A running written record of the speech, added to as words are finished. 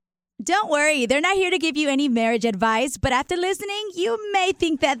don't worry. They're not here to give you any marriage advice, but after listening, you may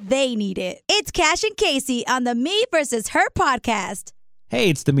think that they need it. It's Cash and Kacie on the Me versus Her podcast. Hey,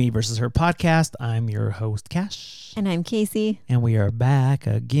 it's the Me versus Her podcast. I'm your host, Cash. And I'm Kacie. And we are back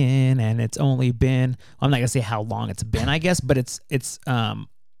again. And it's only been, I'm not going to say how long it's been, I guess, but it's the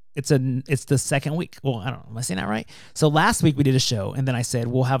second week. Well, I don't know. Am I saying that right? So last week we did a show, and then I said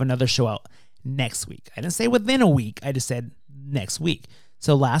we'll have another show out next week. I didn't say within a week. I just said next week.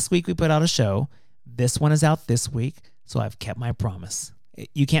 So last week we put out a show. This one is out this week. So I've kept my promise.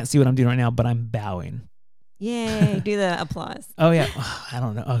 You can't see what I'm doing right now, but I'm bowing. Yay, do the applause. Oh, yeah. I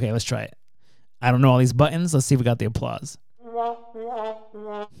don't know. Okay, let's try it. I don't know all these buttons. Let's see if we got the applause.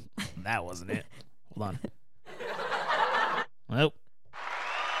 That wasn't it. Hold on. Nope.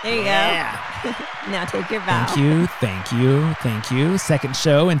 There you go. Now take your bow. Thank you. Second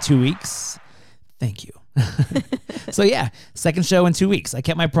show in 2 weeks. Thank you. So yeah, second show in 2 weeks. I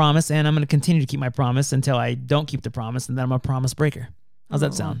kept my promise, and I'm going to continue to keep my promise until I don't keep the promise, and then I'm a promise breaker. How's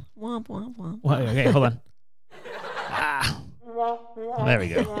that sound? Womp, womp, womp. Well, okay, hold on. There we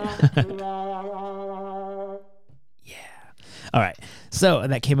go. Yeah. All right. So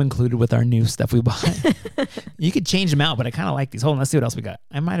that came included with our new stuff we bought. You could change them out, but I kind of like these. Hold on, let's see what else we got.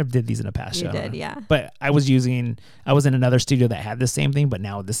 I might have did these in a past show. You did, yeah. But I was in another studio that had the same thing, but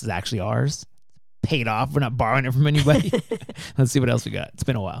now this is actually ours. Paid off. We're not borrowing it from anybody. Let's see what else we got. It's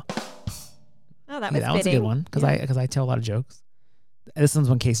been a while. Oh, that was that one's a good one because I tell a lot of jokes. This one's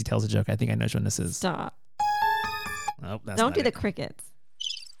when Kacie tells a joke. I think I know which one this is. Stop. Nope, that's Don't do it. the crickets.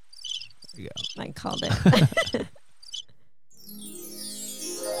 There you go. I called it.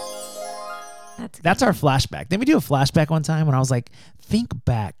 That's our flashback. Then we do a flashback one time when I was like, think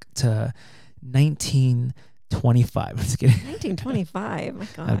back to 1925. I'm just kidding. 1925. My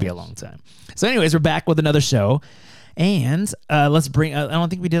God. That'd be a long time. So anyways, we're back with another show. And let's bring, I don't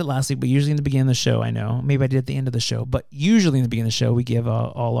think we did it last week, but usually in the beginning of the show, I know. Maybe I did at the end of the show. But usually in the beginning of the show, we give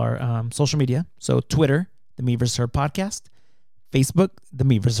all our social media. So Twitter, the Me vs. Her podcast. Facebook, the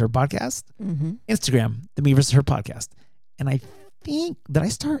Me vs. Her podcast. Mm-hmm. Instagram, the Me vs. Her podcast. And I think,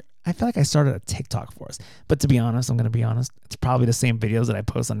 I feel like I started a TikTok for us. But to be honest, I'm going to be honest, it's probably the same videos that I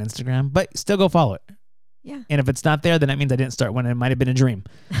post on Instagram. But still go follow it. Yeah. And if it's not there, then that means I didn't start one. It might have been a dream.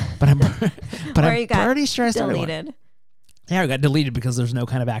 But I'm pretty sure I started deleted. one. Yeah, it got deleted because there's no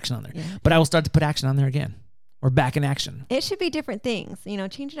kind of action on there. Yeah. But I will start to put action on there again. We're back in action. It should be different things.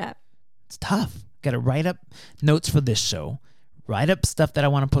 Change it up. It's tough. Got to write up notes for this show. Write up stuff that I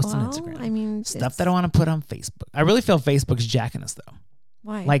want to post on Instagram. I mean, stuff that I want to put on Facebook. I really feel Facebook's jacking us though.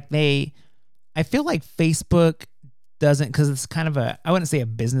 Why? I feel like Facebook doesn't, because it's kind of I wouldn't say a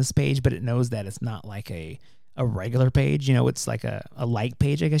business page, but it knows that it's not like a regular page. It's like a like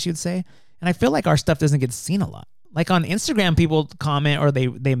page, I guess you'd say. And I feel like our stuff doesn't get seen a lot. Like on Instagram, people comment or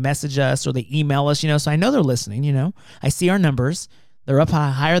they message us or they email us, so I know they're listening, I see our numbers. They're up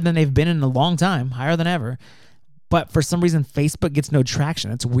higher than they've been in a long time, higher than ever. But for some reason, Facebook gets no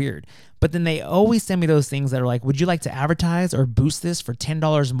traction. It's weird. But then they always send me those things that are like, would you like to advertise or boost this for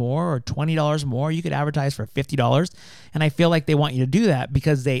 $10 more or $20 more? You could advertise for $50. And I feel like they want you to do that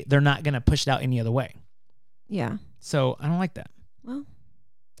because they're not going to push it out any other way. Yeah. So I don't like that. Well,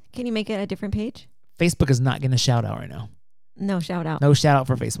 can you make it a different page? Facebook is not going to shout out right now. No shout out. No shout out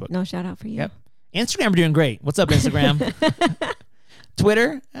for Facebook. No shout out for you. Yep. Instagram are doing great. What's up, Instagram?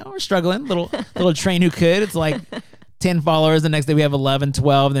 Twitter, we're struggling. Little train who could. It's like 10 followers. The next day we have 11,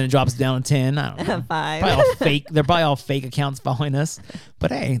 12, then it drops down to 10. I don't know. 5. Probably all fake. They're probably all fake accounts following us.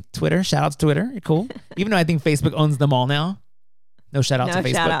 But hey, Twitter, shout out to Twitter. You're cool. Even though I think Facebook owns them all now. No shout out to Facebook.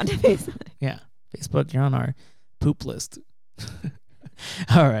 No shout out to Facebook. Yeah. Facebook, you're on our poop list.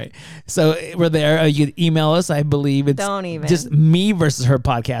 All right. So we're there. You can email us. I believe it's just me versus her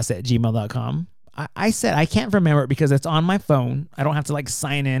podcast at gmail.com. I said I can't remember it because it's on my phone. I don't have to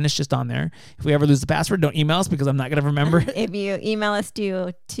sign in. It's just on there. If we ever lose the password, don't email us because I'm not going to remember it. If you email us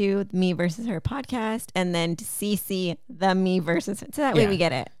to Me versus Her podcast and then to CC the Me versus Her. So that way we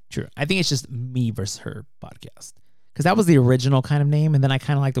get it. True. I think it's just Me versus Her podcast because that was the original kind of name. And then I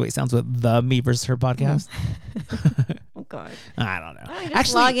kind of like the way it sounds with the Me versus Her podcast. Oh, God. I don't know. Just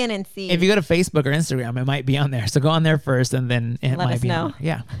actually log in and see. If you go to Facebook or Instagram, it might be on there. So go on there first and then it Let might us be know. on there.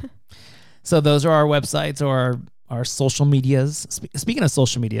 Yeah. So those are our websites or our social medias. Speaking of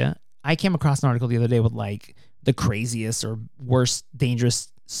social media, I came across an article the other day with the craziest or worst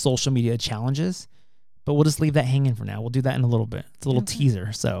dangerous social media challenges. But we'll just leave that hanging for now. We'll do that in a little bit. It's a little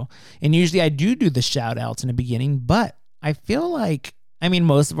teaser. So, and usually I do the shout outs in the beginning, but I feel like,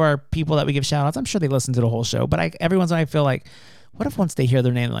 most of our people that we give shout outs, I'm sure they listen to the whole show, but every once in a while I feel like, what if once they hear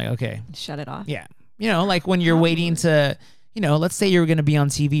their name, okay. Shut it off. Yeah. When you're waiting to let's say you're going to be on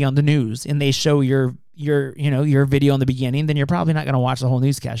TV on the news and they show your video in the beginning, then you're probably not going to watch the whole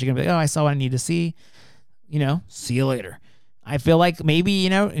newscast. You're going to be like, oh, I saw what I need to see. See you later. I feel like maybe, you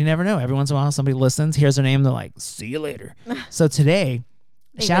never know. Every once in a while, somebody listens, hears their name, they're like, see you later. So today,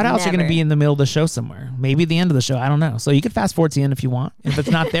 shout outs are going to be in the middle of the show somewhere. Maybe the end of the show. I don't know. So you could fast forward to the end if you want. If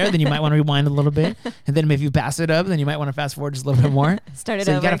it's not there, then you might want to rewind a little bit. And then if you pass it up, then you might want to fast forward just a little bit more. Start it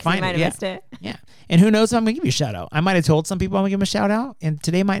so over. You got to find it. Missed it. Yeah. And who knows if I'm going to give you a shout out. I might have told some people I'm going to give them a shout out, and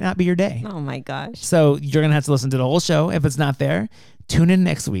today might not be your day. Oh my gosh. So you're going to have to listen to the whole show. If it's not there, tune in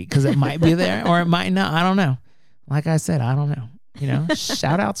next week because it might be there or it might not. I don't know. Like I said, I don't know.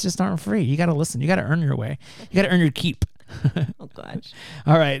 Shout outs just aren't free. You got to listen. You got to earn your way. You got to earn your keep. Oh gosh.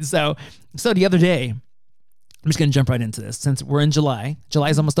 All right. So the other day, I'm just going to jump right into this since we're in July.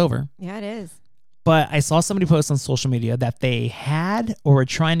 July's almost over. Yeah, it is. But I saw somebody post on social media that they had or were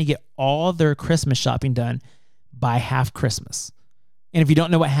trying to get all their Christmas shopping done by half Christmas. And if you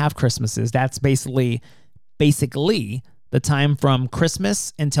don't know what half Christmas is, that's basically the time from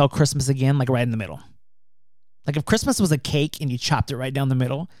Christmas until Christmas again, like right in the middle. Like if Christmas was a cake and you chopped it right down the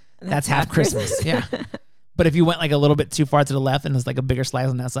middle, that's half Christmas. Yeah. But if you went like a little bit too far to the left and there's like a bigger slice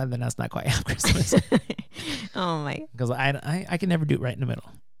on that side, then that's not quite half Christmas. Oh my. Because I can never do it right in the middle.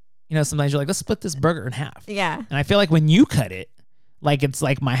 Sometimes you're like, let's split this burger in half. Yeah. And I feel like when you cut it, like it's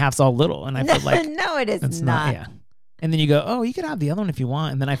like my half's all little. And I feel like no, it is it's not. Yeah. And then you go, oh, you can have the other one if you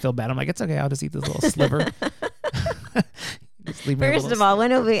want. And then I feel bad. I'm like, it's okay. I'll just eat this little sliver. First of all, when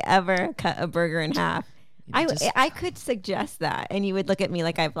have we ever cut a burger in half? I could suggest that, and you would look at me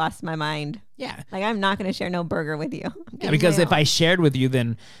like I've lost my mind. Yeah. Like I'm not going to share no burger with you. Yeah, because if I shared with you,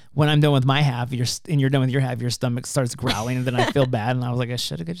 then when I'm done with my half, you're done with your half, your stomach starts growling, and then I feel bad, and I was like, I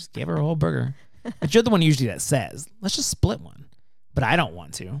should have just gave her a whole burger. But you're the one usually that says, let's just split one. But I don't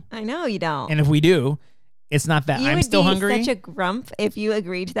want to. I know you don't. And if we do, it's not that I'm still hungry. You would be such a grump if you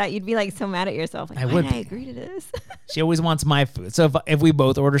agreed to that. You'd be like so mad at yourself. Like, why did I agree to this? She always wants my food. So if we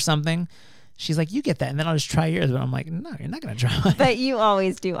both order something, she's like, you get that, and then I'll just try yours. But I'm like, no, you're not going to try mine. But you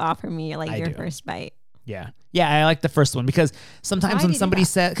always do offer me like your first bite. Yeah. Yeah, I like the first one because sometimes when somebody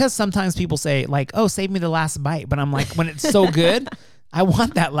says, because sometimes people say like, oh, save me the last bite. But I'm like, when it's so good, I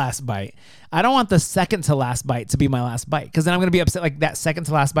want that last bite. I don't want the second to last bite to be my last bite because then I'm going to be upset. Like that second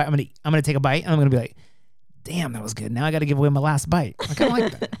to last bite, I'm going to take a bite and I'm going to be like, damn, that was good. Now I got to give away my last bite. Like, I don't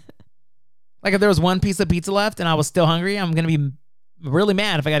like that. Like if there was one piece of pizza left and I was still hungry, I'm going to be really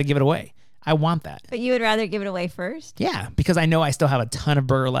mad if I got to give it away. I want that. But you would rather give it away first? Yeah, because I know I still have a ton of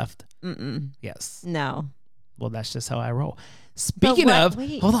burger left. Mm-mm. Yes. No. Well, that's just how I roll. Speaking of,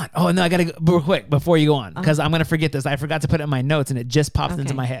 hold on. Oh, no, I got to go real quick before you go on because I'm going to forget this. I forgot to put it in my notes and it just popped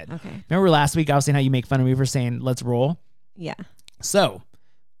into my head. Okay. Remember last week I was saying how you make fun of me for saying, let's roll? Yeah. So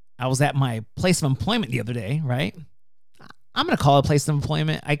I was at my place of employment the other day, right? I'm going to call it a place of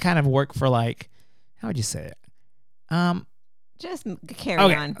employment. I kind of work for like, how would you say it? Just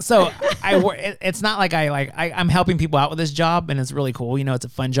carry on. So I work. It's not like I'm helping people out with this job, and it's really cool. It's a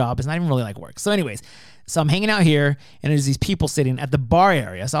fun job. It's not even really like work. So, anyways, so I'm hanging out here, and there's these people sitting at the bar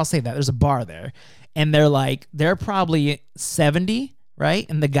area. So I'll say that there's a bar there, and they're probably 70, right?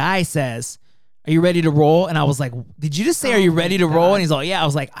 And the guy says, "Are you ready to roll?" And I was like, "Did you just say, are you ready to roll?" And he's like, "Yeah." I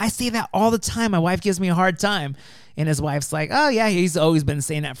was like, "I say that all the time. My wife gives me a hard time." And his wife's like, "Oh yeah, he's always been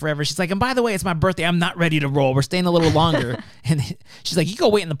saying that forever." She's like, "And by the way, it's my birthday. I'm not ready to roll. We're staying a little longer." And she's like, "You go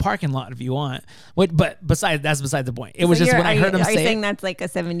wait in the parking lot if you want." But that's beside the point. It was just when I heard him say, "Are you saying that's like a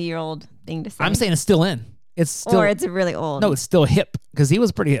 70-year-old thing to say?" I'm saying it's still in. It's still, or it's really old. No, it's still hip because he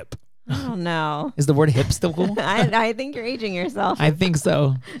was pretty hip. Oh no, is the word hip still cool? I think you're aging yourself. I think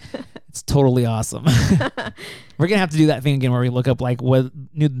so. It's totally awesome. We're gonna have to do that thing again where we look up like the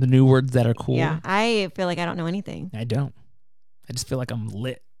new words that are cool. Yeah, I feel like I don't know anything. I don't. I just feel like I'm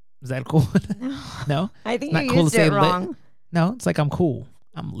lit. Is that cool? No? I think it's you used it wrong. Lit. No, it's like I'm cool.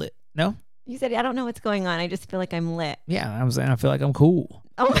 I'm lit. No? You said I don't know what's going on. I just feel like I'm lit. Yeah, I'm saying I feel like I'm cool.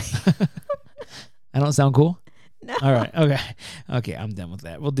 Oh my. I don't sound cool? No. All right. Okay. I'm done with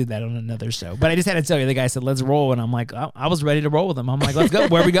that. We'll do that on another show. But I just had to tell you, the guy said, "Let's roll." And I'm like, I was ready to roll with him. I'm like, "Let's go.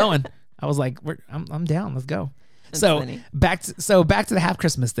 Where are we going?" I was like, I'm down. Let's go. That's so funny. back to the half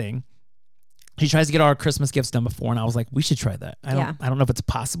Christmas thing. He tries to get our Christmas gifts done before, and I was like, we should try that. I don't know if it's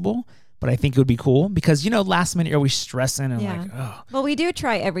possible, but I think it would be cool because last minute you're always stressing and like, oh. Well, we do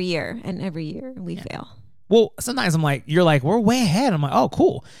try every year, and every year we fail. Well, sometimes I'm like, you're like, we're way ahead. I'm like, oh,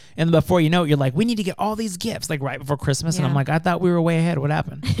 cool. And before you know it, you're like, we need to get all these gifts like right before Christmas. And I'm like, I thought we were way ahead. What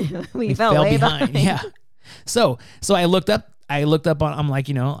happened? we fell way behind. Yeah. So I looked up on, I'm like,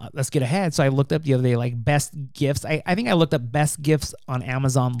 let's get ahead. So I looked up the other day, like best gifts. I think I looked up best gifts on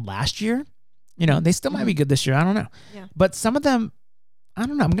Amazon last year. You know, they still might be good this year. I don't know. Yeah. But some of them, I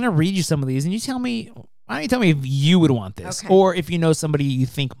don't know. I'm going to read you some of these and you tell me, why don't you tell me if you would want this or if you know somebody you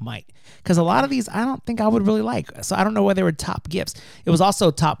think might. Because a lot of these, I don't think I would really like. So I don't know whether they were top gifts. It was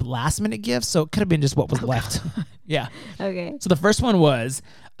also top last minute gifts. So it could have been just what was left. Yeah. Okay. So the first one was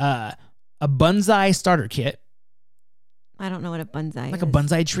a bonsai starter kit. I don't know what a bonsai Like is. a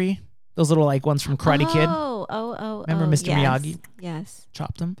bonsai tree. Those little like ones from Karate Kid. Remember Mr. Yes. Miyagi? Yes.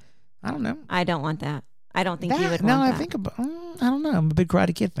 Chopped them. I don't know. I don't want that. I don't think you would no, want I that. think about. I don't know. I'm a big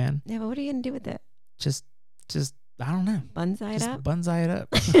Karate Kid fan. Yeah, but what are you gonna do with it? Just I don't know. Bonsai it Just up? bonsai it up.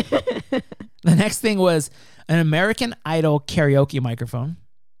 The next thing was an American Idol karaoke microphone.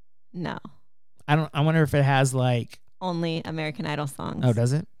 No. I wonder if it has like. Only American Idol songs. Oh,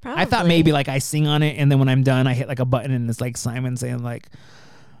 does it? Probably. I thought maybe like I sing on it, and then when I'm done, I hit like a button, and it's like Simon saying like,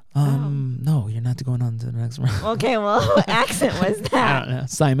 no, you're not going on to the next round. Okay, well, what accent was that? I don't know.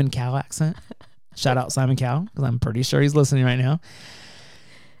 Simon Cowell accent. Shout out Simon Cowell, because I'm pretty sure he's listening right now.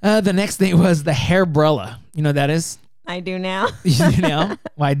 The next thing was the hairbrella. You know what that is? I do now. You do now?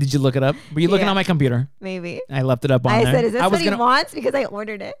 Why did you look it up? Were you looking on my computer? Maybe. I left it up on I there. said, is this what he wants? Because I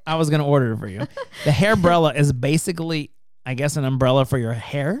ordered it. I was going to order it for you. The hairbrella is basically, I guess, an umbrella for your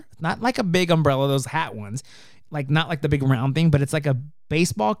hair. Not like a big umbrella, those hat ones. Like not like the big round thing, but it's like a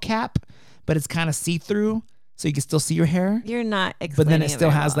baseball cap, but it's kind of see-through, so you can still see your hair. You're not explaining but then it still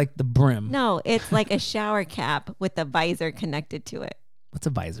has well. like the brim. No, it's like a shower cap with a visor connected to it. What's a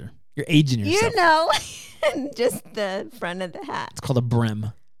visor? You're aging yourself. You know, just the front of the hat. It's called a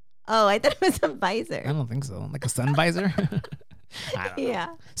brim. Oh, I thought it was a visor. I don't think so. Like a sun visor? I don't know.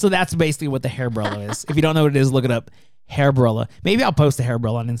 Yeah. So that's basically what the hairbrella is. If you don't know what it is, look it up. Hairbrella. Maybe I'll post a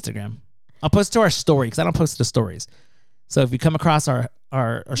hairbrella on Instagram. I'll post it to our story because I don't post it to stories. So if you come across our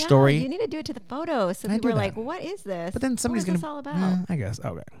story. You need to do it to the photo. So I people do are that. like, what is this? But then somebody's what going is to. this all about? I guess.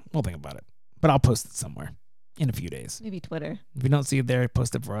 Okay. We'll think about it. But I'll post it somewhere in a few days. Maybe Twitter. If you don't see it there,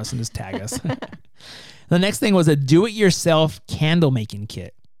 post it for us and just tag us. The next thing was a do-it-yourself candle making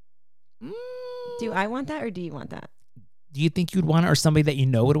kit. Do I want that or do you want that? Do you think you'd want it or somebody that you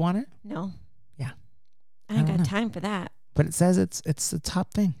know would want it? No. Yeah. I ain't don't got know. time for that. But it says it's the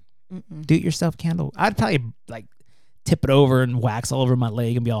top thing. Mm-mm. Do-it-yourself candle. I'd probably like tip it over and wax all over my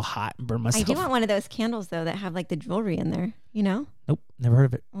leg and be all hot and burn myself. I do want one of those candles though that have like the jewelry in there, you know? Nope, never heard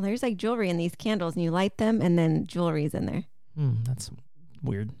of it. Well, there's like jewelry in these candles and you light them and then jewelry's in there. That's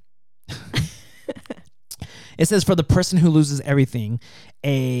weird. It says for the person who loses everything,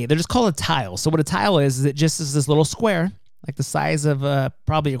 they're just called a tile. So what a tile is it just is this little square, like the size of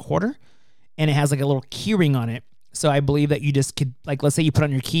probably a quarter, and it has like a little key ring on it. So I believe that you just could, like, let's say you put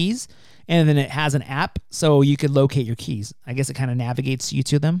on your keys, and then it has an app, so you could locate your keys. I guess it kind of navigates you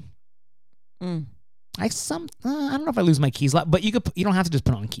to them. I don't know if I lose my keys, but you don't have to just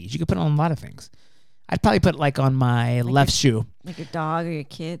put on keys. You could put it on a lot of things. I'd probably put like on my left shoe, like your dog or your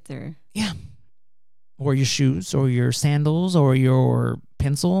kids or or your shoes, or your sandals, or your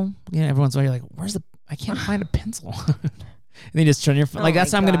pencil. You know, everyone's always like, I can't find a pencil. And then you just turn your phone. Like,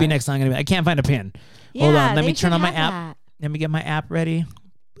 that's how I'm going to be next time. I'm going to be, I can't find a pen. Yeah, hold on. Let me they turn on my should app. have Let me get my app ready.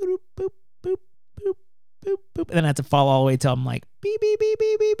 Boop, boop, boop, boop, boop, boop. And then I have to follow all the way till I'm like, beep, beep, beep,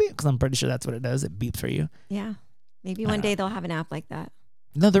 beep, beep, beep. Because I'm pretty sure that's what it does. It beeps for you. Yeah. Maybe one day they'll have an app like that.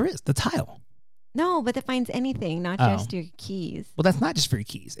 No, there is. The tile. No, but it finds anything, not just your keys. Well, that's not just for your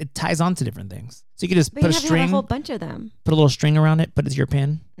keys. It ties on to different things. So you can just But put you a have string. to have a whole bunch of them. Put a little string around it, but it's your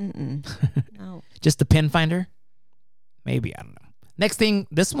pin. No. Just the pin finder. Maybe. I don't know. Next thing,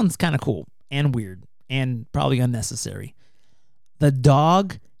 this one's kind of cool and weird and probably unnecessary. The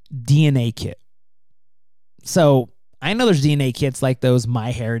dog DNA kit. So I know there's DNA kits like those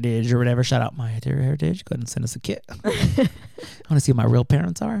My Heritage or whatever. Shout out My Heritage. Go ahead and send us a kit. I want to see who my real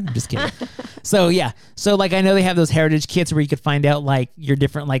parents are. I'm just kidding. So yeah. So like I know they have those heritage kits where you could find out like you're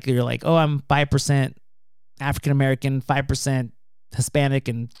different. Like you're like, oh, I'm 5% African American, 5% Hispanic,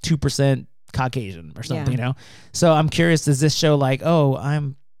 and 2% Caucasian or something, you know? So I'm curious, does this show like, oh,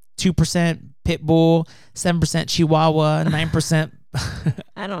 I'm 2% Pit Bull, 7% Chihuahua, 9%.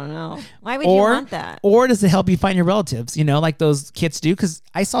 I don't know. Why would you want that? Or does it help you find your relatives, you know, like those kits do? Because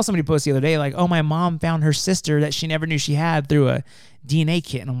I saw somebody post the other day, like, oh, my mom found her sister that she never knew she had through a DNA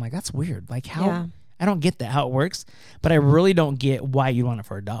kit. And I'm like, that's weird. Like, how? Yeah. I don't get that, how it works. But I really don't get why you want it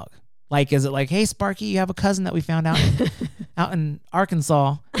for a dog. Like, is it like, hey, Sparky, you have a cousin that we found out in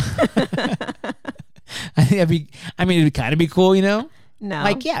Arkansas? I think it'd kind of be cool, you know? No.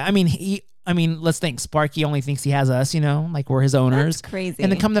 Like, yeah, I mean, let's think. Sparky only thinks he has us, you know, like we're his owners. That's crazy.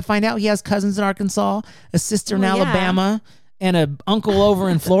 And then come to find out he has cousins in Arkansas, a sister in Alabama, and an uncle over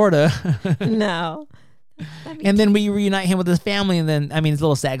in Florida. No. And then we reunite him with his family, and then I mean, it's a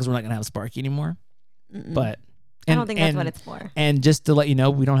little sad because we're not gonna have Sparky anymore. But I don't think that's what it's for. And just to let you know,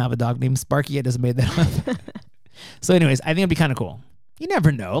 we don't have a dog named Sparky. It doesn't made that up. So, anyways, I think it'd be kind of cool. You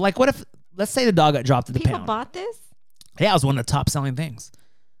never know. Like, what if, let's say the dog got dropped at the People pound. bought this? Yeah, it was one of the top selling things.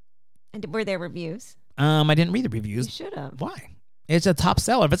 And were there reviews? I didn't read the reviews. You should have. Why? It's a top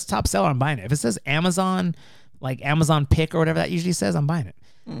seller. If it's a top seller, I'm buying it. If it says Amazon, like Amazon Pick or whatever that usually says, I'm buying it.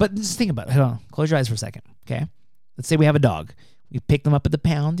 But just think about it. Hold on. Close your eyes for a second. Okay. Let's say we have a dog. We picked them up at the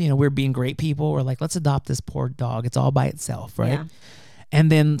pound. You know, we're being great people. We're like, let's adopt this poor dog. It's all by itself, right? Yeah. And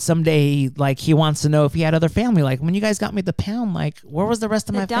then someday, like, he wants to know if he had other family. Like, when you guys got me at the pound, like, where was the rest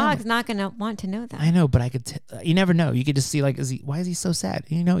of my family? The dog's not going to want to know that. I know, but I could. You never know. You could just see, like, why is he so sad?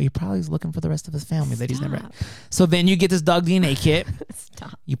 You know, he probably is looking for the rest of his family that he's never had. So then you get this dog DNA kit.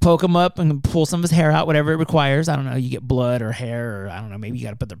 Stop. You poke him up and pull some of his hair out, whatever it requires. I don't know. You get blood or hair, or I don't know. Maybe you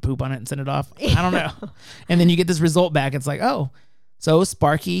got to put their poop on it and send it off. I don't know. And then you get this result back. It's like, oh, so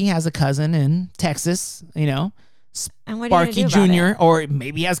Sparky has a cousin in Texas. You know. And what are you Sparky gonna do Jr. Or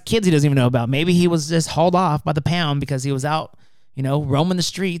maybe he has kids he doesn't even know about. Maybe he was just hauled off by the pound because he was out, you know, roaming the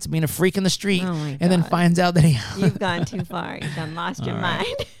streets, being a freak in the street, and then finds out that You've gone too far. You've done lost your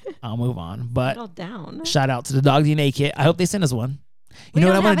mind. I'll move on. But Settle down. Shout out to the Dog DNA kit. I hope they send us one. You know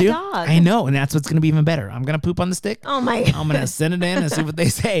what I'm going to do? Dog. I know, and that's what's going to be even better. I'm going to poop on the stick. Oh my God. I'm going to send it in and see what they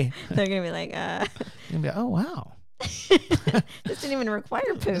say. They're going to be like, They're gonna be like, oh, wow. this didn't even require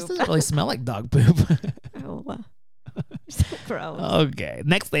poop. This doesn't really smell like dog poop. Oh, so gross. Okay.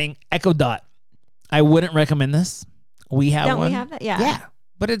 Next thing, Echo Dot. I wouldn't recommend this. We have Don't one. we have that? Yeah. Yeah.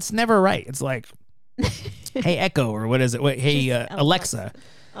 But it's never right. It's like, hey, Echo, or what is it? Wait, hey, Alexa.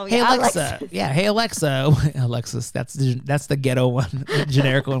 Oh, Hey, yeah, Alexa. Yeah, hey, Alexa. Alexis, that's the ghetto one,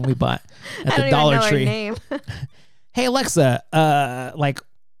 generic one we bought at the Dollar Tree. Name. Hey, Alexa, like,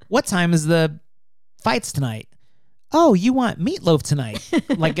 what time is the fights tonight? Oh, you want meatloaf tonight?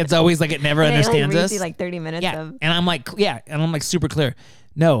 Like, it's always like it never understands us. Like 30 minutes of. And I'm like, super clear.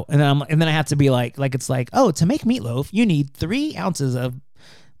 No, and then I have to be like it's like, oh, to make meatloaf, you need 3 ounces of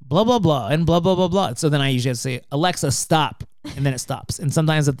blah blah blah and blah blah blah blah. So then I usually have to say, Alexa, stop, and then it stops. And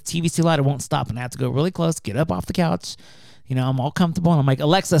sometimes if the TV's too loud, it won't stop, and I have to go really close, get up off the couch. You know, I'm all comfortable, and I'm like,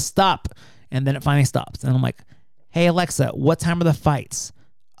 Alexa, stop, and then it finally stops, and I'm like, hey, Alexa, what time are the fights?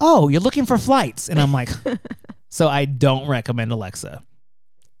 Oh, you're looking for flights, and I'm like. So I don't recommend Alexa.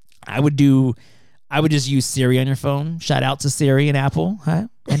 I would just use Siri on your phone. Shout out to Siri and Apple. Huh?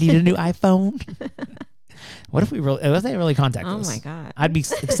 I need a new iPhone. What if they really contact us? Oh my God. I'd be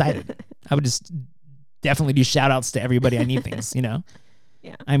excited. I would just definitely do shout outs to everybody I need things, you know?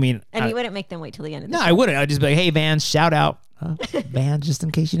 Yeah. I mean. And you wouldn't make them wait till the end of the show. show. I wouldn't. I'd just be like, hey, Van, shout out. Van, just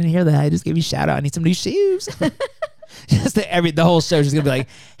in case you didn't hear that, I just gave you a shout out. I need some new shoes. Just the whole show is just going to be like,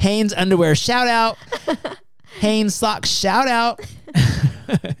 Hanes underwear, shout out. Hanes socks, shout out.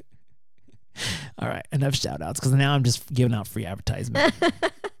 All right, enough shout outs because now I'm just giving out free advertisement.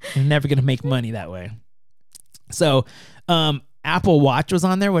 I'm never going to make money that way. So, Apple Watch was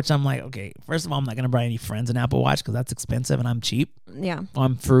on there, which I'm like, okay, first of all, I'm not going to buy any friends an Apple Watch because that's expensive and I'm cheap. Yeah.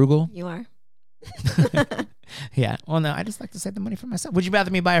 I'm frugal. You are. Yeah. Well, no, I just like to save the money for myself. Would you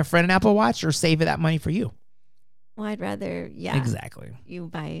rather me buy a friend an Apple Watch or save that money for you? Well, I'd rather, Exactly. You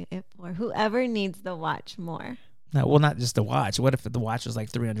buy it for whoever needs the watch more. No, well, not just the watch. What if the watch was like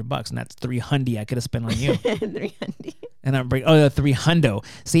 $300 and that's $300 I could have spent on you? $300. And I'm bringing the $300.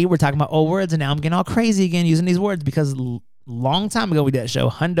 See, we're talking about old words, and now I'm getting all crazy again using these words because long time ago we did that show.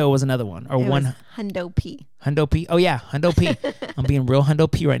 Hundo was another one, or one Hundo P. Hundo P. Oh yeah, Hundo P. I'm being real Hundo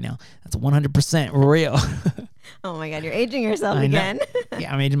P right now. That's 100% real. Oh my God, you're aging yourself again.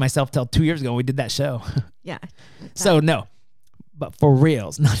 Yeah, I'm aging myself till 2 years ago. We did that show. Yeah. So no, but for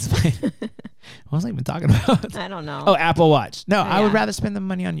reals, not spite. What was I even talking about? I don't know. Oh, Apple Watch. No, I would rather spend the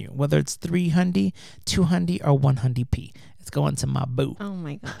money on you, whether it's $300, $200, or $100p. It's going to my boo. Oh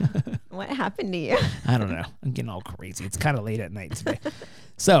my God. What happened to you? I don't know. I'm getting all crazy. It's kind of late at night today.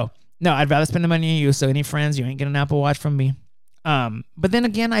 So, no, I'd rather spend the money on you. So, any friends, you ain't getting an Apple Watch from me. But then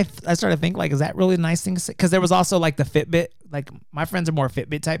again, I started to think, like, is that really a nice thing to say? Because there was also, like, the Fitbit. Like, my friends are more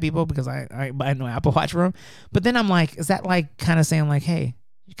Fitbit type people because I buy no Apple Watch for them. But then I'm like, is that, like, kind of saying, like, hey,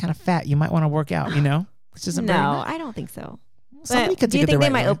 you're kind of fat. You might want to work out, you know? Which isn't No, very nice. I don't think so. Somebody could do you take it think the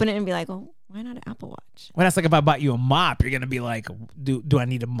they right might way. open it and be like, oh, why not an Apple Watch? Well, that's like if I bought you a mop, you're going to be like, do I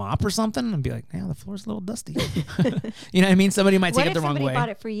need a mop or something? And be like, yeah, the floor's a little dusty. You know what I mean? Somebody might take it the wrong way. What if somebody bought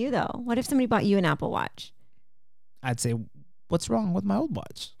it for you, though? What if somebody bought you an Apple Watch? I'd say, what's wrong with my old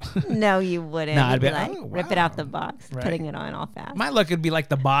watch? No, you wouldn't. Nah, I'd You'd be be like, like, oh, rip it wow. out the box, Right. putting it on all fast. My luck would be like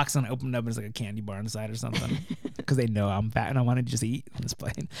the box and I open it up and it's like a candy bar inside or something because they know I'm fat and I want to just eat on this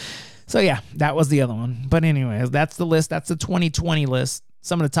plane. So yeah, that was the other one. But anyways, that's the list. That's the 2020 list.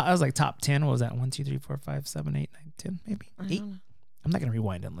 Some of the top, I was like top 10. What was that? 1, 2, 3, 4, 5, 7, 8, 9, 10, maybe 8. I'm not gonna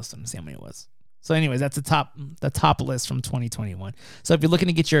rewind and listen and see how many it was. So anyways, that's the top list from 2021. So if you're looking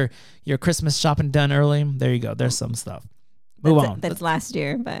to get your Christmas shopping done early, there you go. There's some stuff. Move on. That's last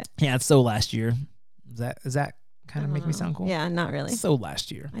year, but Yeah, it's so last year. Is that kind of make me sound cool? yeah, not really. So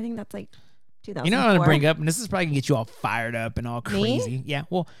last year. I think that's like 2004. You know what I'm gonna bring up, and this is probably gonna get you all fired up and all crazy. Me? Yeah.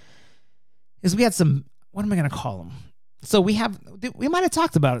 Well, is we had some. What am I gonna call them? So we might have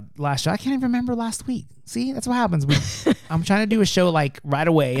talked about it last show. I can't even remember last week. See, that's what happens. I'm trying to do a show like right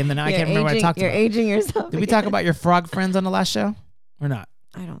away, and then I can't remember what I talked about. You're aging yourself. Did we talk about your frog friends on the last show or not?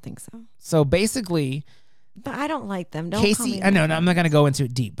 I don't think so. So basically, But I don't like them. Don't call me Casey. I know. that. I'm not gonna go into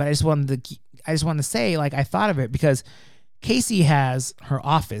it deep, but I just wanted to say, like, I thought of it because Casey has her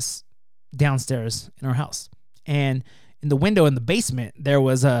office downstairs in her house, and in the window in the basement there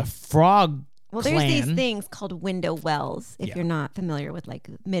was a frog. Well, there's these clan. things called window wells. If Yeah. you're not familiar with like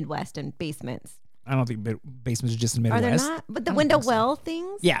Midwest and basements, I don't think basements are just in the are Midwest. there not? But the I don't window think so. well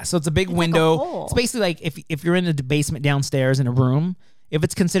things. Yeah, so it's a big It's like a window. hole. It's basically like if you're in the basement downstairs in a room, if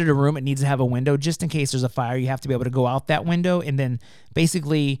it's considered a room, it needs to have a window just in case there's a fire. You have to be able to go out that window, and then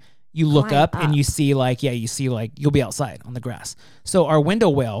basically you look Climb up and you see like you'll be outside on the grass. So our window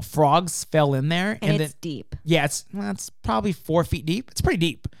well, frogs fell in there, And and it's then deep. yeah, it's probably 4 feet deep. It's pretty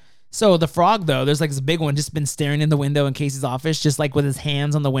deep. So the frog though, there's like this big one just been staring in the window in Casey's office, just like with his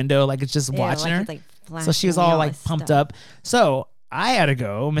hands on the window, like it's just Ew, watching like her. it's, like, So she was flashing all all like this pumped stuff. up. So I had to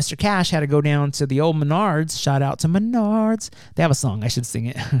go. Mr. Cash had to go down to the old Menards. Shout out to Menards. They have a song. I should sing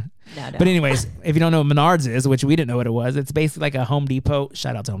it. No, But anyways, if you don't know what Menards is, which we didn't know what it was, it's basically like a Home Depot.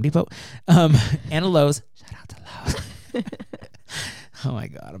 Shout out to Home Depot. And a Lowe's. Shout out to Lowe's. Oh my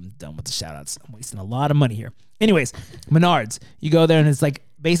God, I'm done with the shout outs. I'm wasting a lot of money here. Anyways, Menards. You go there and it's like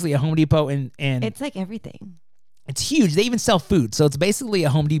basically a Home Depot and It's like everything. it's huge. They even sell food. So it's basically a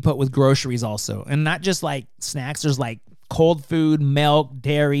Home Depot with groceries also. And not just like snacks. There's like cold food, milk,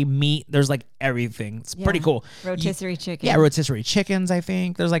 dairy, meat. There's like everything. It's pretty Yeah. cool. Rotisserie chicken. Yeah, rotisserie chickens, I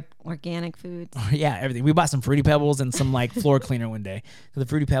think. There's like, Organic foods. yeah, everything. We bought some Fruity Pebbles and some like floor cleaner one day. So the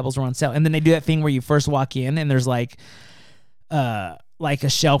Fruity Pebbles were on sale. And then they do that thing where you first walk in and there's like a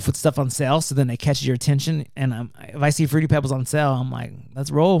shelf with stuff on sale. So then it catches your attention. And if I see Fruity Pebbles on sale, I'm like,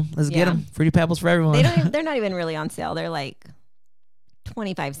 let's roll. Let's get Yeah. them. Fruity Pebbles for everyone. They're not even really on sale. They're like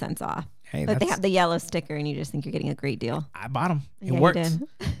 25 cents off. Hey, But they that's- have the yellow sticker and you just think you're getting a great deal. I bought them. It Yeah, you worked. did.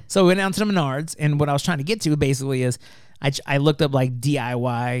 So we went down to the Menards, and what I was trying to get to basically is I looked up like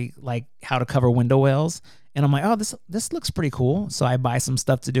DIY, like how to cover window wells, and I'm like, oh, this looks pretty cool. So I buy some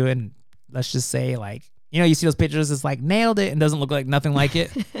stuff to do it, and let's just say like, you see those pictures, it's like nailed it and doesn't look like nothing like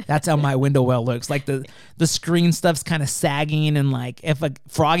it. That's how my window well looks. Like the screen stuff's kind of sagging, and like if a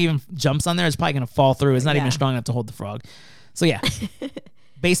frog even jumps on there, it's probably gonna fall through. It's not even Yeah. strong enough to hold the frog. So yeah.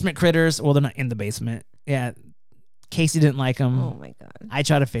 Basement critters. Well, they're not in the basement. Yeah. Casey didn't like them. Oh my God. I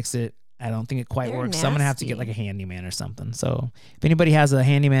try to fix it. I don't think it quite They're works. So I'm gonna have to nasty. get like a handyman or something. So if anybody has a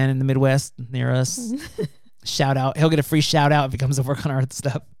handyman in the Midwest near us, shout out. He'll get a free shout out if he comes to work on our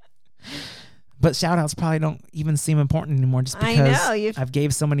stuff. But shout outs probably don't even seem important anymore just I because know, I've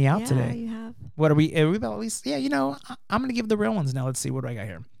gave so many out Yeah, today. you have. What are we about at least? Yeah, I'm gonna give the real ones now. Let's see, what do I got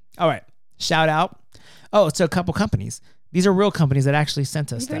here? All right. Shout out. Oh, it's a couple companies. These are real companies that actually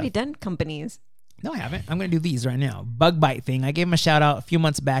sent us You've stuff. already done companies. No, I haven't. I'm going to do these right now. Bug Bite thing. I gave him a shout out a few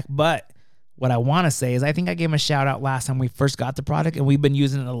months back, but what I want to say is I think I gave him a shout out last time we first got the product, and we've been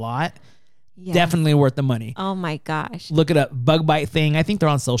using it a lot. Yes. Definitely worth the money. Oh my gosh. Look it up. Bug Bite thing. I think they're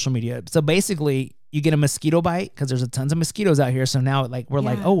on social media. So basically, you get a mosquito bite because there's tons of mosquitoes out here. So now we're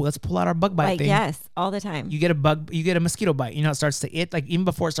like, Yeah. oh, let's pull out our Bug Bite Like, thing. yes, all the time. You get a mosquito bite. It starts to itch. Like even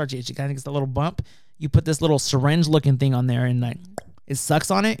before it starts to itch, I think it's the little bump. You put this little syringe looking thing on there, and like it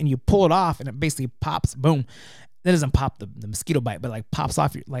sucks on it, and you pull it off, and it basically pops. Boom. That doesn't pop the mosquito bite, but like pops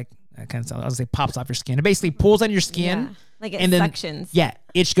off your I was say pops off your skin. It basically pulls on your skin. Yeah. Like it and then suctions. Yeah,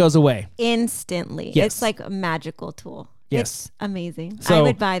 itch goes away. Instantly. Yes. It's like a magical tool. Yes. It's amazing. So- I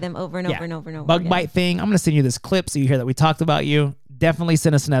would buy them over and Yeah. over and over and over. Bug again. bite thing. I'm gonna send you this clip so you hear that we talked about you. Definitely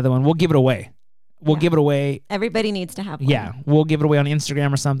send us another one. We'll give it away. We'll Yeah. give it away. Everybody needs to have one. Yeah, we'll give it away on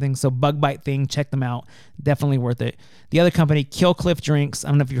Instagram or something. So Bug Bite thing, check them out. Definitely worth it. The other company, Kill Cliff Drinks. I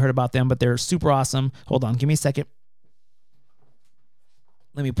don't know if you heard about them, but they're super awesome. Hold on, give me a second.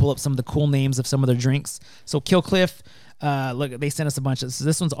 Let me pull up some of the cool names of some of their drinks. So Kill Cliff, look, they sent us a bunch of this.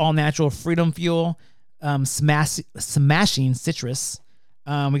 This one's all natural Freedom Fuel. Smashing Citrus.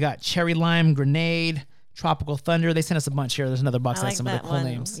 We got Cherry Lime, Grenade, Tropical Thunder. They sent us a bunch here. There's another box that has some of the cool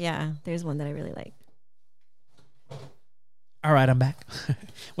names. Yeah, there's one that I really like. All right, I'm back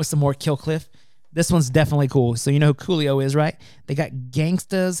with some more Kill Cliff. This one's definitely cool. So you know who Coolio is, right? They got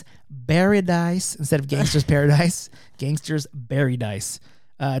Gangsta's Paradise instead of Gangsta's Paradise. Gangsta's Berry Dice.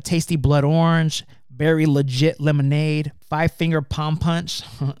 Tasty Blood Orange. Berry Legit Lemonade. 5-Finger Palm Punch.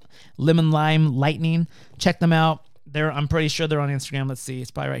 Lemon Lime Lightning. Check them out. I'm pretty sure they're on Instagram. Let's see.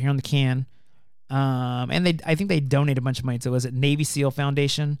 It's probably right here on the can. And I think they donate a bunch of money to, is it Navy SEAL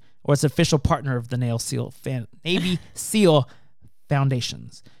Foundation? Or it's official partner of the Navy SEAL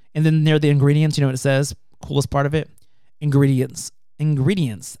Foundations. And then near the ingredients, you know what it says? Coolest part of it? Ingredients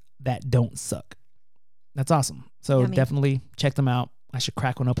that don't suck. That's awesome. So Yummy. Definitely check them out. I should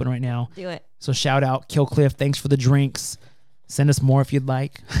crack one open right now. Do it. So shout out Kill Cliff. Thanks for the drinks. Send us more if you'd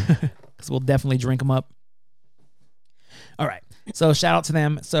like, because we'll definitely drink them up. All right. So shout out to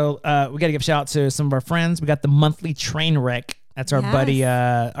them. So we got to give a shout out to some of our friends. We got the Monthly Train Wreck. That's our buddy,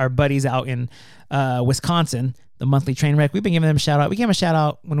 our buddies out in Wisconsin. The Monthly Train Wreck. We've been giving them a shout out. We gave them a shout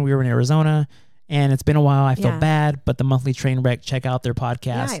out when we were in Arizona, and it's been a while. I feel bad, but the Monthly Train Wreck. Check out their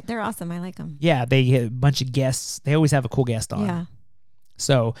podcast. Yeah, they're awesome. I like them. Yeah, they get a bunch of guests. They always have a cool guest on. Yeah.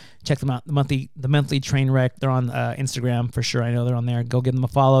 So check them out. The Monthly Train Wreck. They're on Instagram for sure. I know they're on there. Go give them a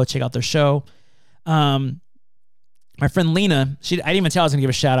follow. Check out their show. My friend Lena, I didn't even tell I was gonna give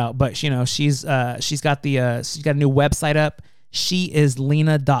a shout out, but she's got a new website up.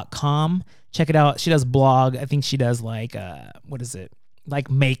 SheisLena.com. Check it out. She does blog. I think she does like what is it? Like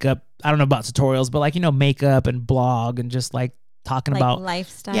makeup. I don't know about tutorials, but like makeup and blog and just like talking about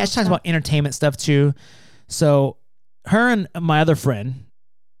lifestyle. Yeah, she talks about entertainment stuff too. So her and my other friend,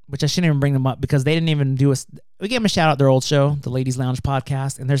 which I shouldn't even bring them up because they didn't even do us. We gave them a shout out their old show, the Ladies Lounge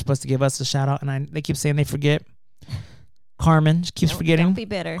podcast, and they're supposed to give us a shout out, and they keep saying they forget. Carmen keeps forgetting. Don't be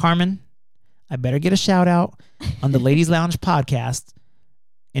bitter. Carmen, I better get a shout out on the Ladies Lounge podcast.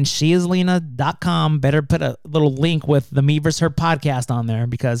 And sheIsLena.com. Better put a little link with the Me vs. Her podcast on there,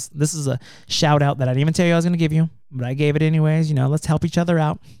 because this is a shout out that I didn't even tell you I was going to give you, but I gave it anyways. Let's help each other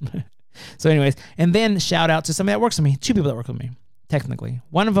out. So anyways, and then shout out to somebody that works with me. 2 people that work with me, technically.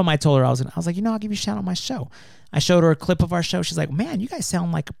 One of them I told her I was like, I'll give you a shout out on my show. I showed her a clip of our show. She's like, man, you guys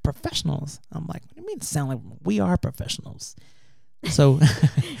sound like professionals. I'm like, what do you mean sound like? We are professionals. So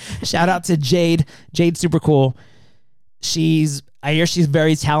shout out to Jade. Jade's super cool. I hear she's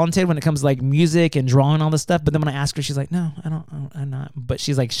very talented when it comes to like music and drawing and all this stuff. But then when I ask her, she's like, no, I'm not. But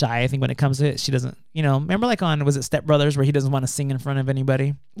she's like shy. I think when it comes to it, she doesn't, remember like was it Step Brothers where he doesn't want to sing in front of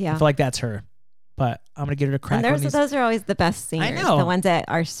anybody? Yeah. I feel like that's her. But I'm going to get her to crack on these. Those are always the best singers. I know. The ones that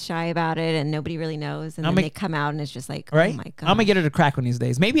are shy about it and nobody really knows. And then they come out and it's just like, right? Oh my God. I'm going to get her to crack one these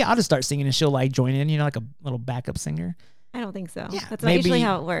days. Maybe I'll just start singing and she'll like join in, like a little backup singer. I don't think so. Yeah, that's not usually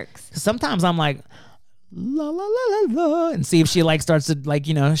how it works. Sometimes I'm like, la la la la la, and see if she like starts to like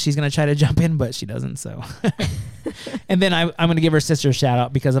she's gonna try to jump in, but she doesn't. So, and then I'm gonna give her sister a shout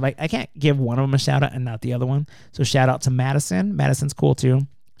out, because if I can't give one of them a shout out and not the other one. So shout out to Madison. Madison's cool too.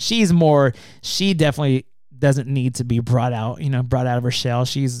 She definitely doesn't need to be brought out of her shell.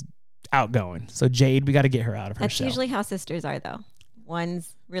 She's outgoing. So Jade, we got to get her out of her shell. That's usually how sisters are, though.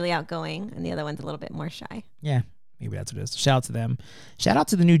 One's really outgoing and the other one's a little bit more shy. Yeah. Maybe that's what it is. Shout out to them. Shout out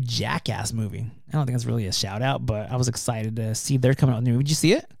to the new Jackass movie. I don't think it's really a shout out, but I was excited to see they're coming out with a new movie. Did you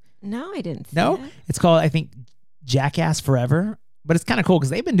see it? No, I didn't see No? it. It's called, I think, Jackass Forever. But it's kind of cool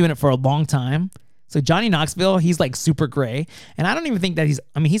because they've been doing it for a long time. So Johnny Knoxville, he's like super gray. And I don't even think that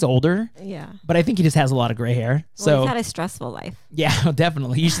he's older. Yeah. But I think he just has a lot of gray hair. Well, he's had a stressful life. Yeah,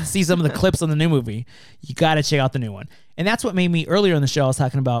 definitely. You should see some of the clips on the new movie. You got to check out the new one. And that's what made me, earlier in the show, I was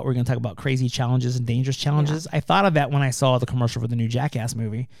talking about, we're going to talk about crazy challenges and dangerous challenges. Yeah. I thought of that when I saw the commercial for the new Jackass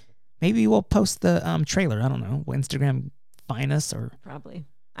movie. Maybe we'll post the trailer. I don't know. Will Instagram find us or? Probably.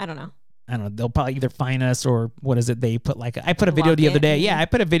 I don't know. They'll probably either find us or what is it? They put I put a video the other day. Yeah, I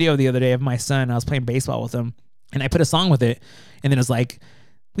put a video the other day of my son. I was playing baseball with him and I put a song with it. And then it's like,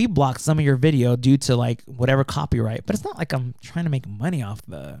 we blocked some of your video due to like whatever copyright, but it's not like I'm trying to make money off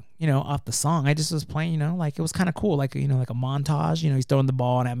the song. I just was playing, like it was kind of cool. Like, like a montage, he's throwing the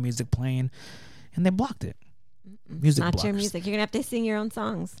ball and have music playing and they blocked it. Music not blockers. Your music. You're gonna have to sing your own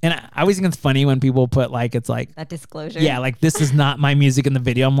songs. And I always think it's funny when people put like, it's like that disclosure. Yeah, like this is not my music in the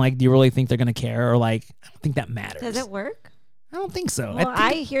video. I'm like, do you really think they're gonna care? Or like, I don't think that matters. Does it work? I don't think so. Well,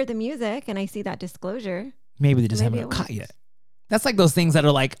 I hear the music and I see that disclosure. Maybe they just haven't caught yet. That's like those things that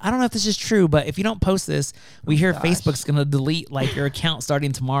are like, I don't know if this is true, but if you don't post this, we hear Facebook's gonna delete like your account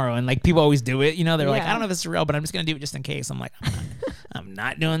starting tomorrow. And like people always do it. They're like, I don't know if this is real, but I'm just gonna do it just in case. I'm like, I'm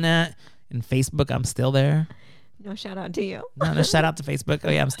not doing that. And Facebook, I'm still there. No shout out to you. No shout out to Facebook. Oh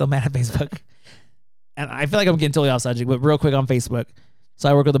yeah, I'm still mad at Facebook. And I feel like I'm getting totally off subject, but real quick on Facebook. So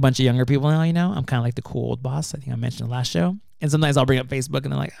I work with a bunch of younger people now, I'm kind of like the cool old boss. I think I mentioned the last show. And sometimes I'll bring up Facebook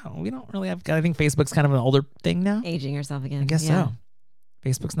and they're like, oh, we don't really have, I think Facebook's kind of an older thing now. Aging yourself again. I guess so.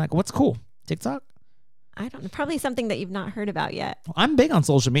 Facebook's not, what's cool? TikTok? I don't know. Probably something that you've not heard about yet. Well, I'm big on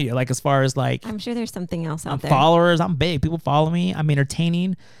social media. Like as far as like. I'm sure there's something else out there. Followers, I'm big. People follow me. I'm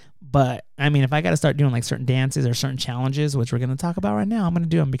entertaining. But I mean, if I got to start doing like certain dances or certain challenges, which we're going to talk about right now, I'm going to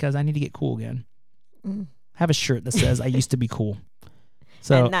do them because I need to get cool again. I have a shirt that says I used to be cool.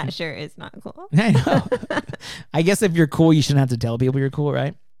 So, and that shirt is not cool. I know. I guess if you're cool, you shouldn't have to tell people you're cool,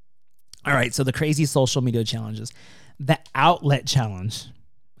 right? All right. So the crazy social media challenges. The outlet challenge.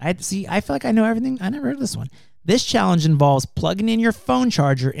 I feel like I know everything. I never heard of this one. This challenge involves plugging in your phone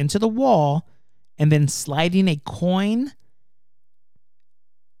charger into the wall and then sliding a coin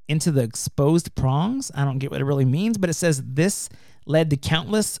into the exposed prongs. I don't get what it really means, but it says this led to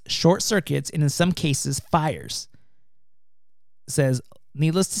countless short circuits and in some cases fires. It says,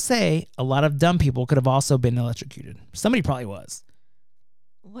 needless to say, a lot of dumb people could have also been electrocuted. Somebody probably was.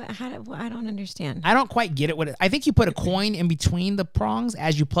 What? I don't understand. I don't quite get it. I think you put a coin in between the prongs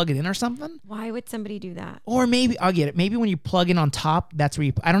as you plug it in or something. Why would somebody do that? Or maybe, I'll get it. Maybe when you plug in on top, that's where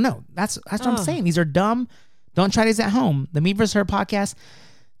you, I don't know. That's what I'm saying. These are dumb. Don't try these at home. The Me vs. Her podcast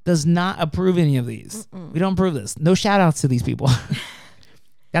does not approve any of these. We don't approve this. No shout outs to these people.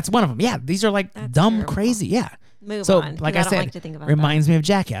 That's one of them. Yeah. These are like dumb, terrible. Crazy. Yeah. Move on. Like I said, reminds me of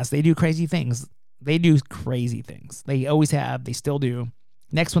Jackass. They do crazy things. They do crazy things. They always have. They still do.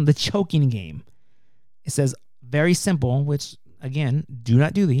 Next one, the choking game. It says, very simple, which, again, do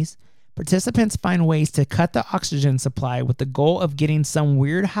not do these. Participants find ways to cut the oxygen supply with the goal of getting some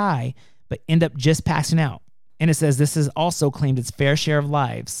weird high, but end up just passing out. And it says this has also claimed its fair share of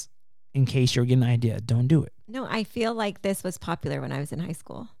lives. In case you're getting an idea, don't do it. No, I feel like this was popular when I was in high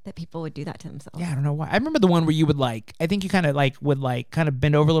school, that people would do that to themselves. Yeah, I don't know why. I remember the one where you would like, I think you kind of like would like kind of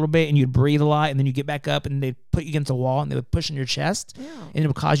bend over a little bit and you'd breathe a lot and then you get back up and they'd put you against a wall and they would push in your chest and it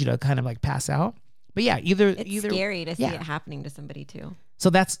would cause you to kind of like pass out. But yeah, it's scary to see it happening to somebody too.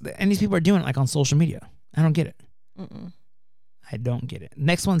 So and these people are doing it like on social media. I don't get it. I don't get it.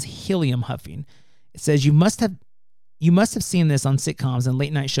 Next one's helium huffing. It says you must have seen this on sitcoms and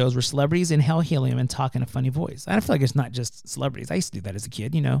late night shows where celebrities inhale helium and talk in a funny voice. I feel like it's not just celebrities. I used to do that as a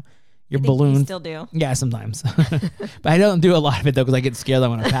kid, your balloon. You still do? Yeah, sometimes. But I don't do a lot of it though because I get scared that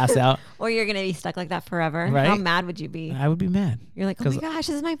I'm going to pass out. Or you're going to be stuck like that forever. Right? How mad would you be? I would be mad. You're like, oh my gosh,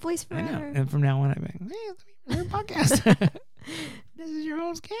 this is my voice forever. I know. And from now on, I'm like, hey, it's your podcast. This is your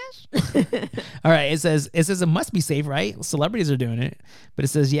host, Cash. All right. It says it must be safe, right? Celebrities are doing it. But it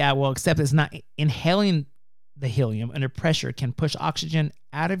says, yeah, well, except it's not inhaling the helium under pressure can push oxygen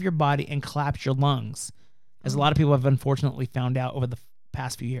out of your body and collapse your lungs, as a lot of people have unfortunately found out over the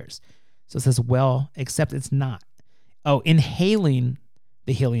past few years. So it says, well, except it's not. Oh, inhaling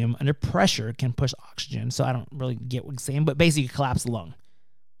the helium under pressure can push oxygen. So I don't really get what you're saying, but basically collapse the lung,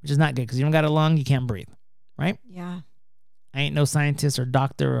 which is not good because you don't got a lung, you can't breathe, right? Yeah. I ain't no scientist or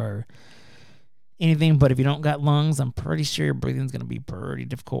doctor or anything, but if you don't got lungs, I'm pretty sure your breathing is going to be pretty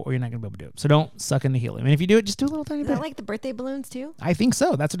difficult or you're not going to be able to do it. So don't suck in the helium. And if you do it, just do a little tiny bit. Is that like the birthday balloons too? I think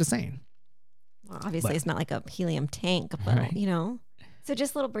so. That's what it's saying. Well, obviously it's not like a helium tank, but So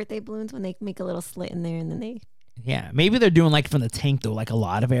just little birthday balloons when they make a little slit in there and then they... Yeah. Maybe they're doing like from the tank though, like a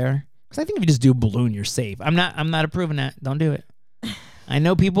lot of air. Because I think if you just do a balloon, you're safe. I'm not approving that. Don't do it. I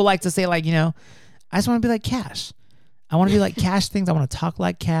know people like to say like, I just want to be like Cash. I want to be like Cash things. I want to talk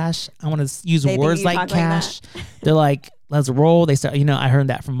like Cash. I want to use words like Cash. They're like, let's roll. They start, I heard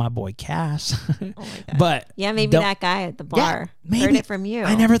that from my boy Cash. Oh my God. But yeah, maybe that guy at the bar heard it from you.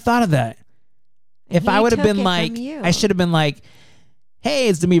 I never thought of that. If I would have been like, I should have been like, hey,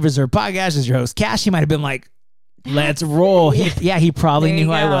 it's the Me vs. Her podcast. Is your host Cash? He might have been like, let's roll. He probably knew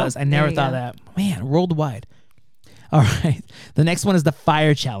who I was. I never thought of that. Man, worldwide. All right. The next one is the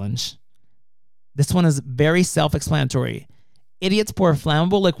fire challenge. This one is very self-explanatory. Idiots pour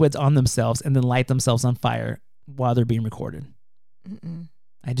flammable liquids on themselves and then light themselves on fire while they're being recorded.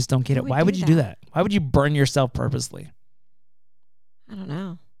 I just don't get it. Why would you do that? Why would you burn yourself purposely? I don't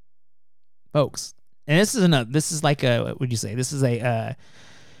know. Folks. And this is like a, what would you say? This is a,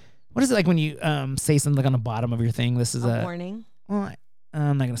 what is it like when you say something like on the bottom of your thing? This is a warning. Well,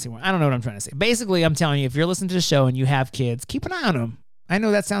 I'm not going to say warning. I don't know what I'm trying to say. Basically, I'm telling you, if you're listening to the show and you have kids, keep an eye on them. I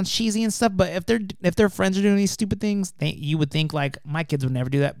know that sounds cheesy and stuff, but if their friends are doing these stupid things, you would think like my kids would never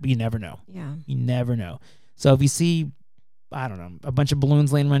do that, but you never know. Yeah. You never know. So if you see, I don't know, a bunch of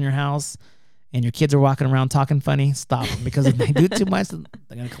balloons laying around your house and your kids are walking around talking funny, stop them, because if they do too much, they're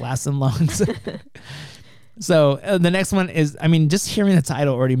going to collapse in lungs. So the next one is, I mean, just hearing the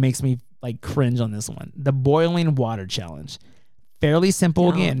title already makes me like cringe on this one. The boiling water challenge. Fairly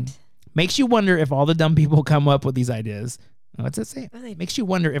simple again. Makes you wonder if all the dumb people come up with these ideas. What's it say? Makes you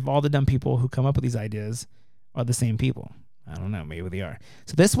wonder if all the dumb people who come up with these ideas are the same people. I don't know. Maybe they are.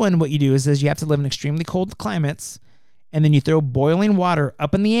 So this one, what you do is you have to live in extremely cold climates, and then you throw boiling water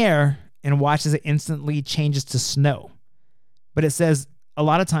up in the air and watch as it instantly changes to snow. But it says a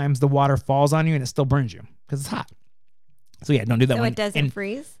lot of times the water falls on you and it still burns you because it's hot. So yeah, don't do that one. So it doesn't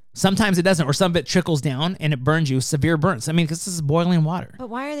freeze? Sometimes it doesn't, or some of it trickles down and it burns you, severe burns. I mean, because this is boiling water. But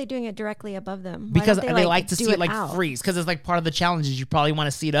why are they doing it directly above them? Because they like to see it like freeze. Because it's like part of the challenge is you probably want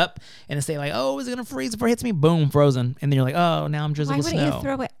to see it up and say like, oh, is it going to freeze before it hits me? Boom, frozen. And then you're like, oh, now I'm drizzling with snow. Why wouldn't you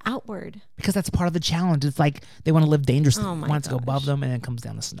throw it outward? Because that's part of the challenge. It's like they want to live dangerously. Oh my want it to go gosh. above them and then it comes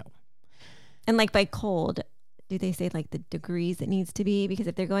down to snow. And like by cold, do they say like the degrees it needs to be? Because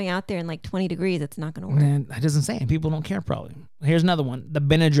if they're going out there in like 20 degrees, it's not going to work. And that doesn't say. People don't care probably. Here's another one. The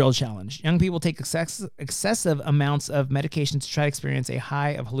Benadryl challenge. Young people take excessive amounts of medication to try to experience a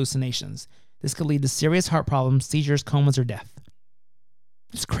high of hallucinations. This could lead to serious heart problems, seizures, comas, or death.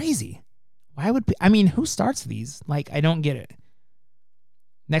 It's crazy. Why would... I mean, who starts these? Like, I don't get it.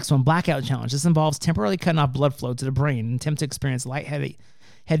 Next one, blackout challenge. This involves temporarily cutting off blood flow to the brain and attempt to experience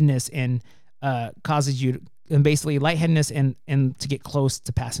lightheadedness and causes you... And basically lightheadedness and to get close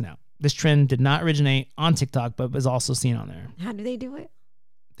to passing out. This trend did not originate on TikTok, but was also seen on there. How do they do it?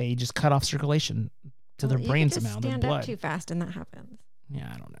 They just cut off circulation to their brain somehow, their stand blood. up too fast and that happens.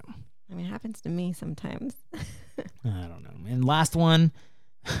 Yeah, I don't know. I mean, it happens to me sometimes. I don't know. And last one,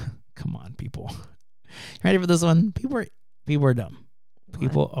 come on, people. Ready for this one? People are dumb.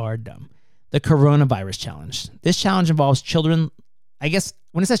 People are dumb. The coronavirus challenge. This challenge involves children. I guess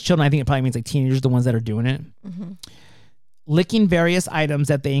when it says children, I think it probably means like teenagers, the ones that are doing it. Mm-hmm. Licking various items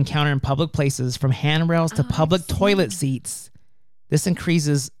that they encounter in public places, from handrails to public toilet seats. This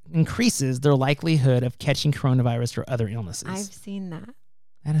increases their likelihood of catching coronavirus or other illnesses. I've seen that.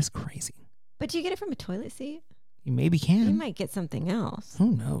 That is crazy. But do you get it from a toilet seat? You maybe can. You might get something else.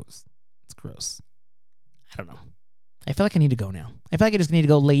 Who knows? It's gross. I don't know. I feel like I need to go now. I feel like I just need to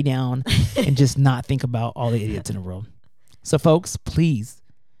go lay down and just not think about all the idiots in the world. So, folks, please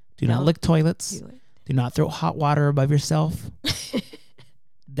do not lick toilets. Do not throw hot water above yourself.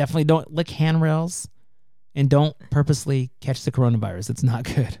 Definitely don't lick handrails. And don't purposely catch the coronavirus. It's not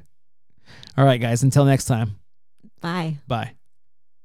good. All right, guys. Until next time. Bye. Bye.